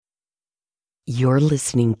You're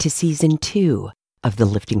listening to Season 2 of the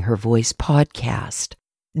Lifting Her Voice podcast.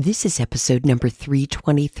 This is episode number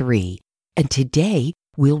 323, and today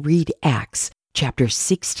we'll read Acts chapters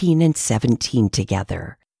 16 and 17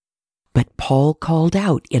 together. But Paul called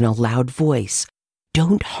out in a loud voice,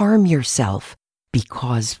 "Don't harm yourself,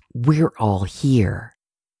 because we're all here."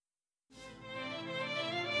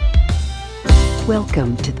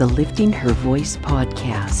 Welcome to the Lifting Her Voice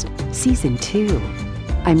podcast, Season 2.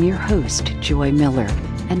 I'm your host, Joy Miller,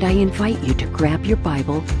 and I invite you to grab your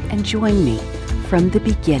Bible and join me from the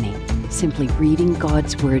beginning, simply reading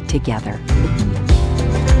God's Word together.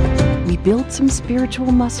 We built some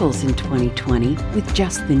spiritual muscles in 2020 with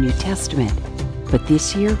just the New Testament, but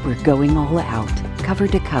this year we're going all out, cover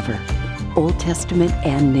to cover, Old Testament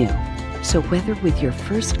and New. So whether with your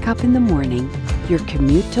first cup in the morning, your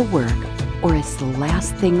commute to work, or as the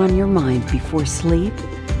last thing on your mind before sleep,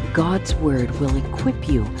 God's Word will equip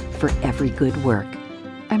you for every good work.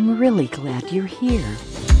 I'm really glad you're here.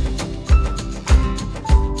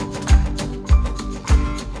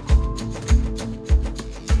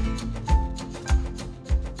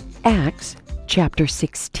 Acts chapter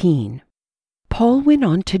 16. Paul went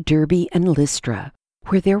on to Derbe and Lystra,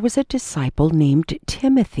 where there was a disciple named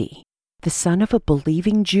Timothy, the son of a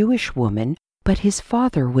believing Jewish woman, but his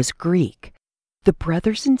father was Greek. The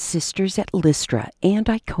brothers and sisters at Lystra and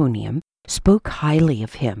Iconium spoke highly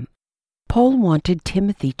of him. Paul wanted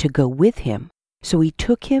Timothy to go with him, so he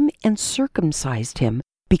took him and circumcised him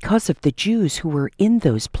because of the Jews who were in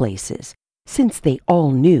those places, since they all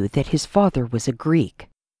knew that his father was a Greek.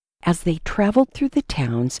 As they traveled through the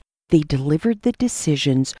towns, they delivered the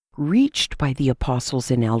decisions reached by the apostles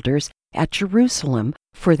and elders at Jerusalem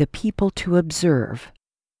for the people to observe.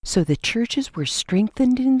 So the churches were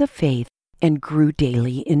strengthened in the faith and grew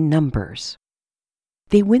daily in numbers.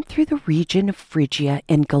 They went through the region of Phrygia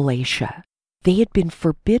and Galatia. They had been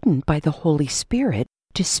forbidden by the Holy Spirit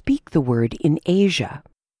to speak the word in Asia.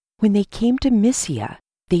 When they came to Mysia,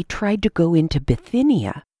 they tried to go into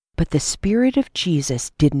Bithynia, but the Spirit of Jesus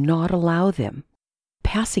did not allow them.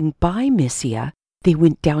 Passing by Mysia, they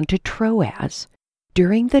went down to Troas.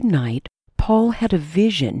 During the night, Paul had a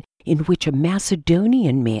vision in which a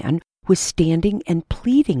Macedonian man was standing and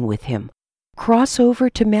pleading with him, "Cross over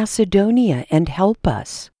to Macedonia and help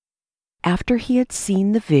us." After he had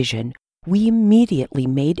seen the vision, we immediately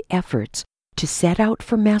made efforts to set out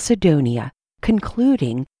for Macedonia,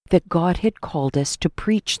 concluding that God had called us to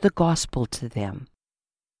preach the gospel to them.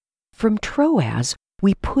 From Troas,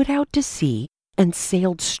 we put out to sea and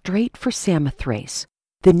sailed straight for Samothrace,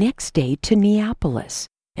 the next day to Neapolis,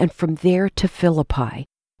 and from there to Philippi,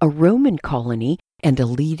 a Roman colony and a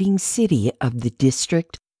leading city of the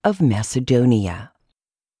district of Macedonia.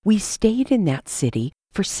 We stayed in that city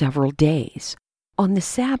for several days. On the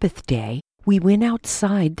Sabbath day, we went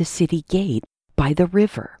outside the city gate by the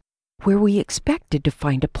river, where we expected to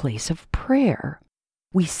find a place of prayer.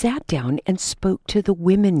 We sat down and spoke to the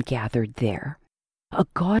women gathered there. A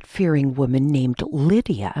God-fearing woman named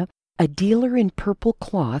Lydia, a dealer in purple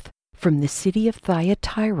cloth from the city of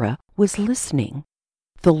Thyatira, was listening.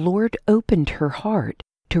 The Lord opened her heart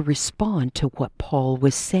to respond to what Paul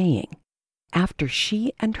was saying. After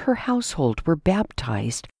she and her household were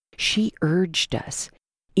baptized, she urged us,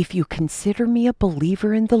 "If you consider me a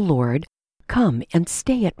believer in the Lord, come and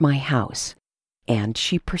stay at my house." And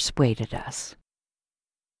she persuaded us.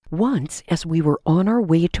 Once, as we were on our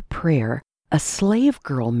way to prayer, a slave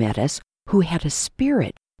girl met us who had a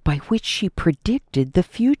spirit by which she predicted the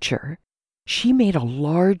future. She made a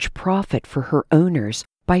large profit for her owners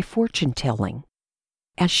by fortune-telling.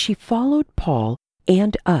 As she followed Paul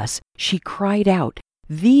and us, she cried out,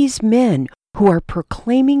 "These men who are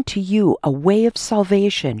proclaiming to you a way of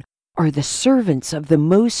salvation are the servants of the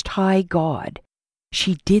Most High God."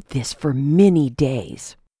 She did this for many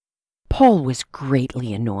days. Paul was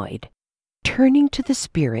greatly annoyed. Turning to the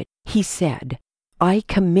Spirit, he said, "I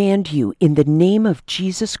command you in the name of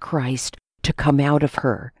Jesus Christ to come out of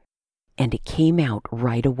her." And it came out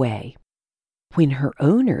right away. When her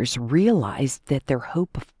owners realized that their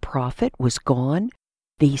hope of profit was gone,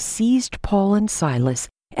 they seized Paul and Silas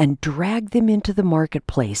and dragged them into the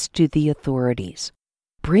marketplace to the authorities.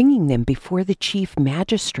 Bringing them before the chief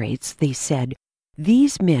magistrates, they said,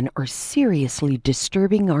 "These men are seriously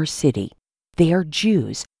disturbing our city. They are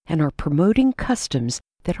Jews and are promoting customs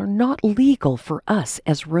that are not legal for us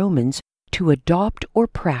as Romans to adopt or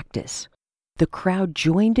practice." The crowd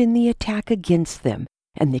joined in the attack against them,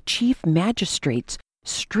 and the chief magistrates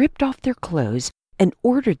stripped off their clothes and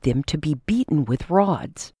ordered them to be beaten with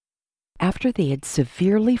rods. After they had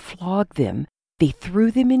severely flogged them, they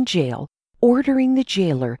threw them in jail, ordering the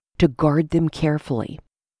jailer to guard them carefully.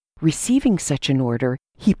 Receiving such an order,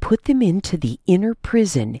 he put them into the inner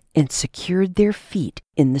prison and secured their feet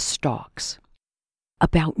in the stocks.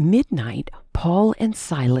 About midnight, Paul and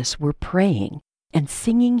Silas were praying and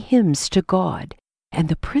singing hymns to God, and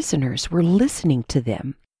the prisoners were listening to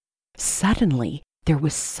them. Suddenly, there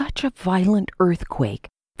was such a violent earthquake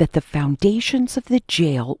that the foundations of the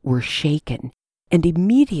jail were shaken, and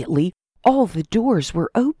immediately all the doors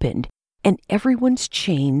were opened, and everyone's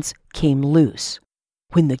chains came loose.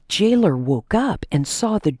 When the jailer woke up and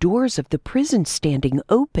saw the doors of the prison standing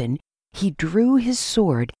open, he drew his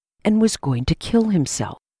sword and was going to kill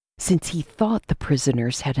himself, since he thought the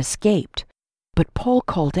prisoners had escaped. But Paul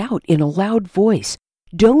called out in a loud voice,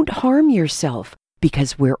 "Don't harm yourself,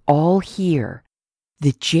 because we're all here."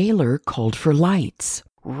 The jailer called for lights,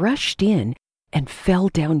 rushed in, and fell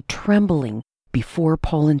down trembling before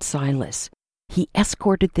Paul and Silas. He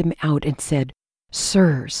escorted them out and said,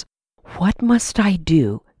 "Sirs, what must I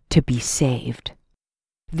do to be saved?"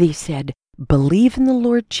 They said, "Believe in the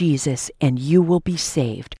Lord Jesus, and you will be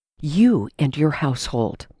saved, you and your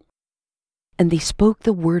household." And they spoke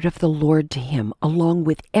the word of the Lord to him along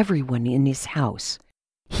with everyone in his house.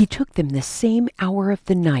 He took them the same hour of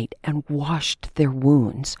the night and washed their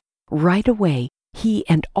wounds. Right away, he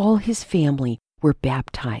and all his family were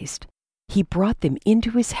baptized. He brought them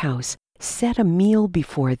into his house, set a meal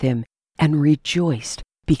before them, and rejoiced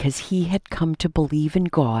because he had come to believe in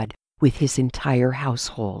God with his entire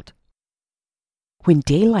household. When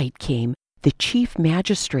daylight came, the chief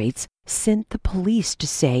magistrates sent the police to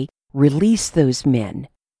say, "Release those men."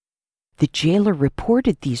 The jailer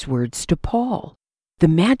reported these words to Paul. "The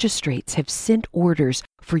magistrates have sent orders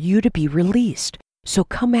for you to be released, so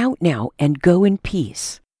come out now and go in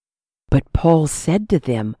peace." But Paul said to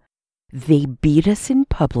them, "They beat us in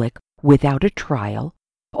public without a trial,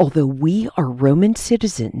 although we are Roman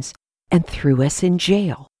citizens, and threw us in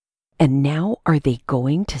jail. And now are they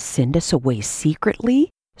going to send us away secretly?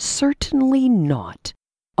 Certainly not.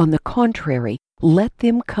 On the contrary, let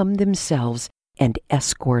them come themselves and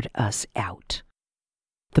escort us out."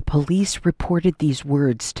 The police reported these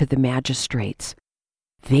words to the magistrates.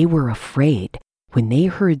 They were afraid when they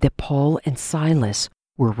heard that Paul and Silas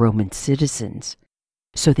were Roman citizens.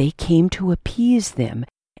 So they came to appease them,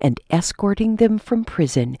 and escorting them from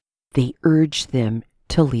prison, they urged them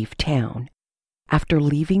to leave town. After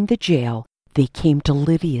leaving the jail, they came to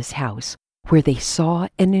Lydia's house, where they saw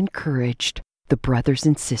and encouraged the brothers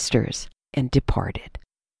and sisters, and departed.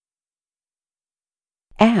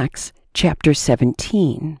 Acts chapter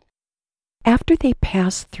 17. After they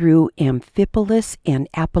passed through Amphipolis and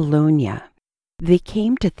Apollonia, they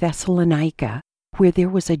came to Thessalonica, where there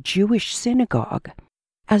was a Jewish synagogue.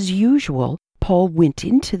 As usual, Paul went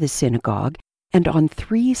into the synagogue, and on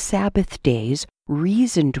 3 Sabbath days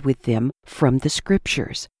reasoned with them from the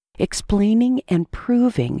Scriptures, explaining and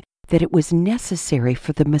proving that it was necessary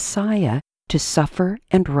for the Messiah to suffer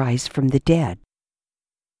and rise from the dead.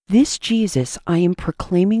 "This Jesus I am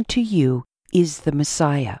proclaiming to you is the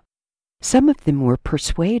Messiah." Some of them were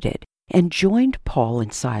persuaded and joined Paul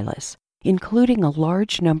and Silas, including a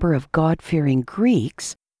large number of God-fearing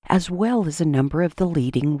Greeks, as well as a number of the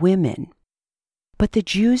leading women. But the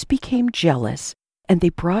Jews became jealous, and they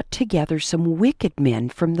brought together some wicked men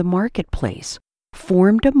from the marketplace,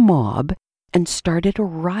 formed a mob, and started a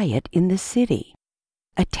riot in the city.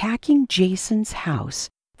 Attacking Jason's house,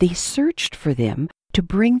 they searched for them to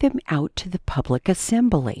bring them out to the public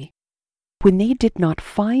assembly. When they did not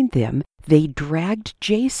find them, they dragged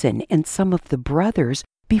Jason and some of the brothers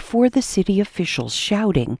before the city officials,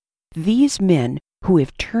 shouting, "These men who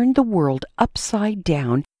have turned the world upside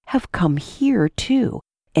down have come here too,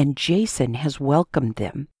 and Jason has welcomed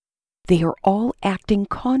them. They are all acting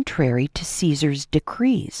contrary to Caesar's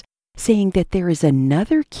decrees, saying that there is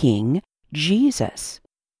another king, Jesus."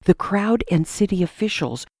 The crowd and city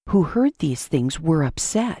officials who heard these things were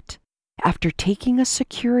upset. After taking a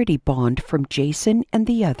security bond from Jason and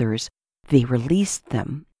the others, they released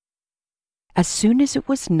them. As soon as it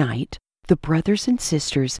was night, the brothers and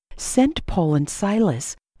sisters sent Paul and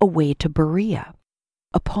Silas away to Berea.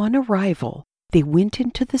 Upon arrival, they went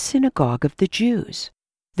into the synagogue of the Jews.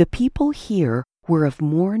 The people here were of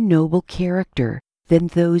more noble character than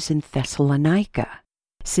those in Thessalonica,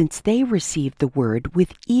 since they received the word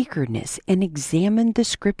with eagerness and examined the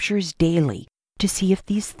Scriptures daily to see if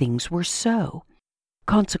these things were so.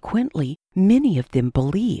 Consequently, many of them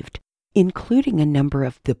believed, including a number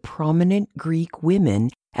of the prominent Greek women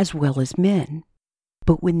as well as men.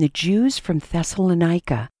 But when the Jews from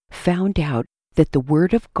Thessalonica found out that the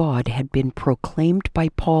word of God had been proclaimed by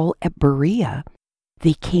Paul at Berea,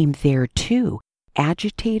 they came there too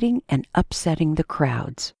agitating and upsetting the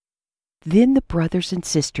crowds. Then the brothers and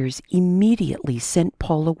sisters immediately sent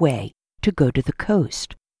Paul away to go to the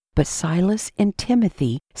coast, but Silas and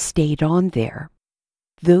Timothy stayed on there.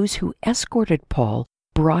 Those who escorted Paul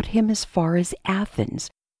brought him as far as Athens,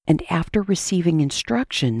 and after receiving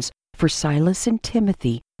instructions for Silas and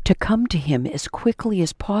Timothy to come to him as quickly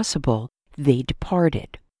as possible, they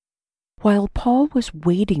departed. While Paul was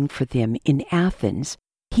waiting for them in Athens,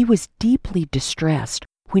 he was deeply distressed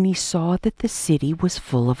when he saw that the city was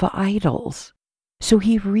full of idols. So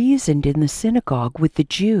he reasoned in the synagogue with the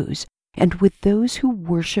Jews and with those who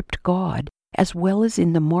worshipped God, as well as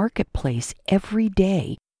in the marketplace every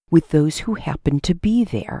day with those who happened to be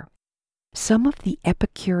there. Some of the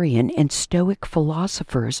Epicurean and Stoic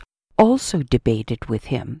philosophers also debated with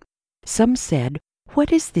him. Some said,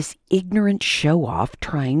 "What is this ignorant show-off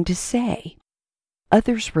trying to say?"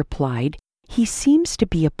 Others replied, "He seems to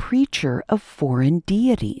be a preacher of foreign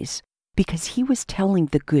deities, because he was telling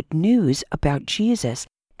the good news about Jesus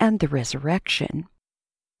and the resurrection."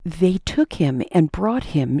 They took him and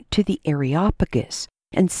brought him to the Areopagus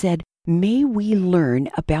and said, "May we learn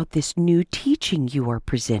about this new teaching you are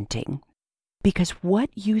presenting? Because what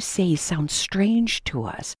you say sounds strange to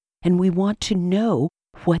us, and we want to know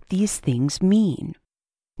what these things mean."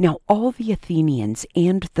 Now all the Athenians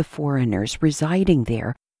and the foreigners residing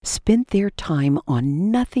there spent their time on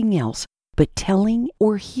nothing else but telling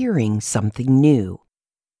or hearing something new.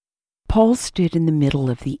 Paul stood in the middle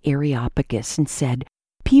of the Areopagus and said,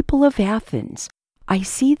 "People of Athens, I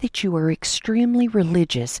see that you are extremely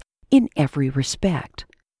religious in every respect.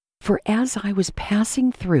 For as I was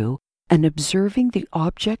passing through and observing the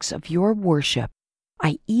objects of your worship,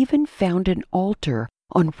 I even found an altar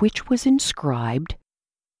on which was inscribed,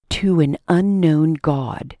 'To an unknown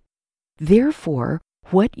God.' Therefore,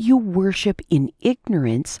 what you worship in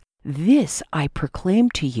ignorance, this I proclaim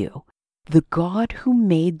to you. The God who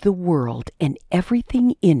made the world and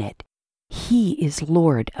everything in it, He is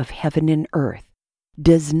Lord of heaven and earth,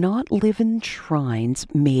 does not live in shrines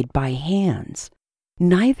made by hands.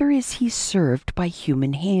 Neither is He served by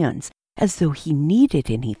human hands, as though He needed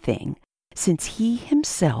anything, since He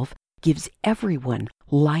Himself gives everyone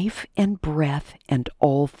life and breath and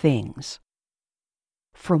all things.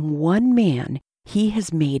 From one man He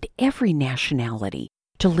has made every nationality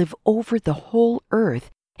to live over the whole earth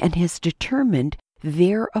and has determined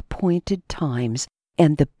their appointed times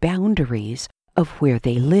and the boundaries of where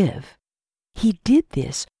they live. He did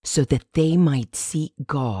this so that they might seek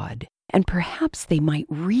God, and perhaps they might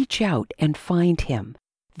reach out and find Him,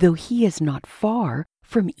 though He is not far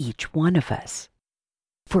from each one of us.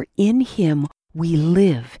 For in Him we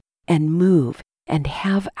live and move and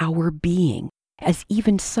have our being, as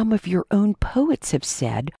even some of your own poets have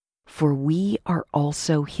said, for we are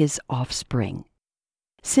also His offspring.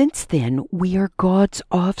 Since then we are God's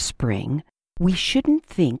offspring, we shouldn't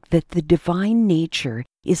think that the divine nature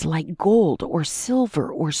is like gold or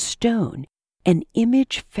silver or stone, an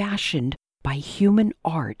image fashioned by human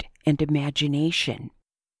art and imagination.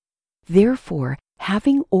 Therefore,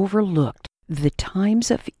 having overlooked the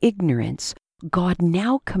times of ignorance, God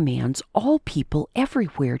now commands all people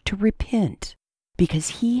everywhere to repent,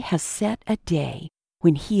 because He has set a day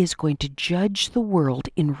when He is going to judge the world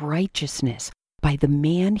in righteousness by the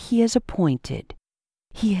man He has appointed.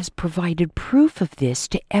 He has provided proof of this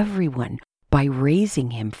to everyone by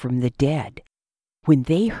raising Him from the dead. When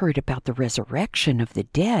they heard about the resurrection of the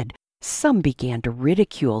dead, some began to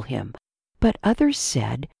ridicule Him, but others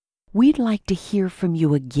said, "We'd like to hear from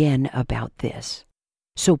you again about this."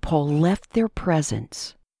 So Paul left their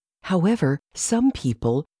presence. However, some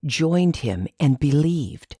people joined him and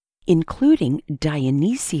believed, including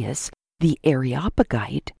Dionysius the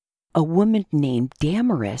Areopagite, a woman named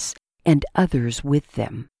Damaris, and others with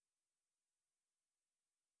them.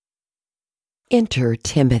 Enter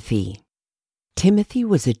Timothy. Timothy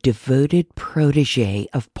was a devoted protege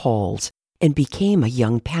of Paul's and became a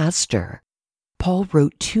young pastor. Paul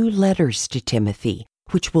wrote 2 letters to Timothy,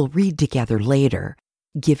 which we'll read together later,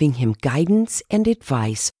 giving him guidance and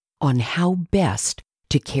advice on how best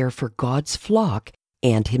to care for God's flock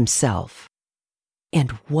and himself.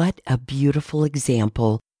 And what a beautiful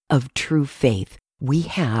example of true faith we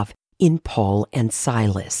have in Paul and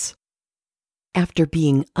Silas. After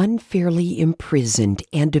being unfairly imprisoned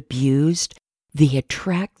and abused, they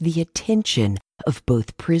attract the attention of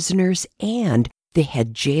both prisoners and the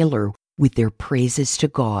head jailer with their praises to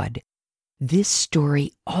God. This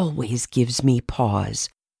story always gives me pause.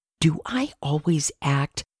 Do I always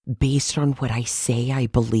act based on what I say I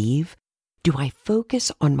believe? Do I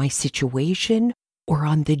focus on my situation or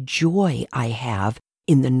on the joy I have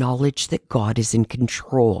in the knowledge that God is in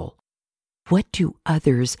control? What do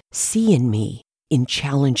others see in me in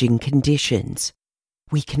challenging conditions?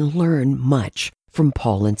 We can learn much from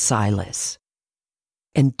Paul and Silas.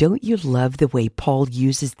 And don't you love the way Paul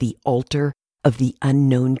uses the altar of the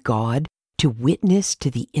unknown God to witness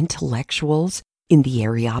to the intellectuals in the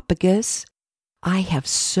Areopagus? I have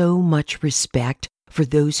so much respect for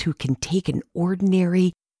those who can take an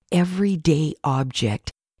ordinary, everyday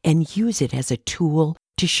object and use it as a tool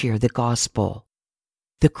to share the gospel.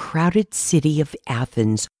 The crowded city of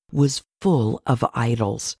Athens was full of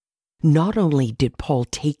idols. Not only did Paul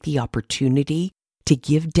take the opportunity to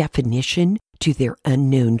give definition to their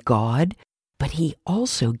unknown God, but he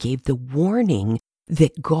also gave the warning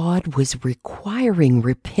that God was requiring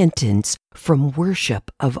repentance from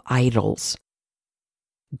worship of idols.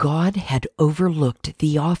 God had overlooked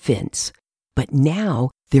the offense, but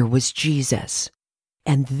now there was Jesus.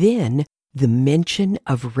 And then the mention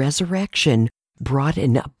of resurrection brought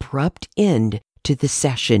an abrupt end to the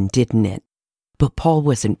session, didn't it? But Paul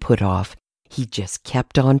wasn't put off. He just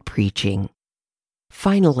kept on preaching.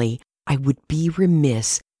 Finally, I would be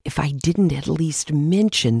remiss if I didn't at least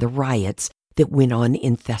mention the riots that went on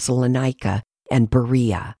in Thessalonica and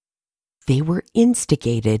Berea. They were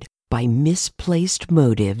instigated by misplaced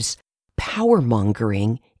motives,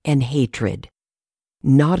 power-mongering, and hatred,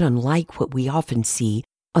 not unlike what we often see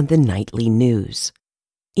on the nightly news.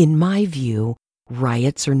 In my view,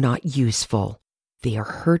 riots are not useful. They are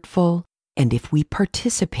hurtful, and if we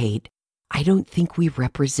participate, I don't think we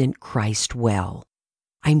represent Christ well.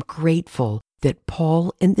 I'm grateful that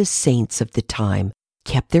Paul and the saints of the time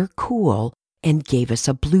kept their cool and gave us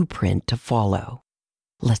a blueprint to follow.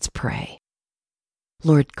 Let's pray.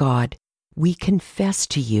 Lord God, we confess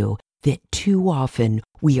to you that too often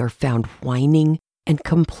we are found whining and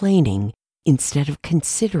complaining instead of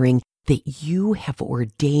considering that you have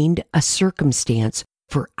ordained a circumstance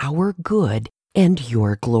for our good and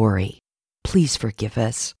your glory. Please forgive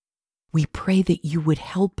us. We pray that you would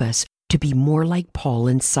help us to be more like Paul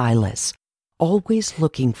and Silas, always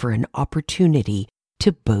looking for an opportunity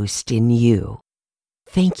to boast in you.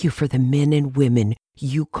 Thank you for the men and women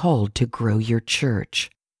you called to grow your church.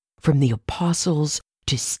 From the apostles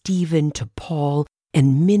to Stephen to Paul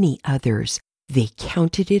and many others, they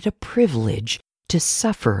counted it a privilege to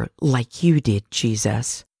suffer like you did,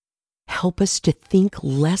 Jesus. Help us to think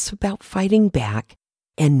less about fighting back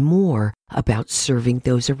and more about serving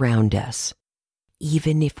those around us,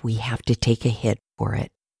 even if we have to take a hit for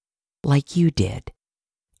it, like you did.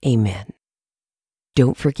 Amen.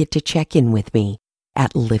 Don't forget to check in with me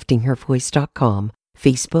at liftinghervoice.com,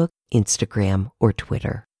 Facebook, Instagram, or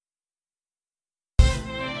Twitter.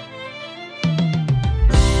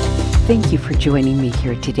 Thank you for joining me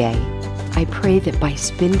here today. I pray that by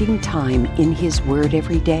spending time in His Word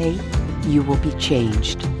every day, you will be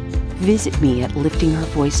changed. Visit me at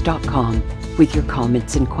liftinghervoice.com with your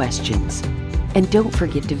comments and questions. And don't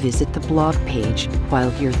forget to visit the blog page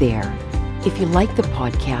while you're there. If you like the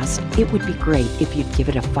podcast, it would be great if you'd give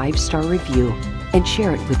it a 5-star review and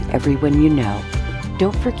share it with everyone you know.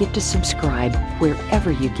 Don't forget to subscribe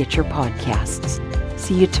wherever you get your podcasts.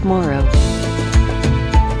 See you tomorrow.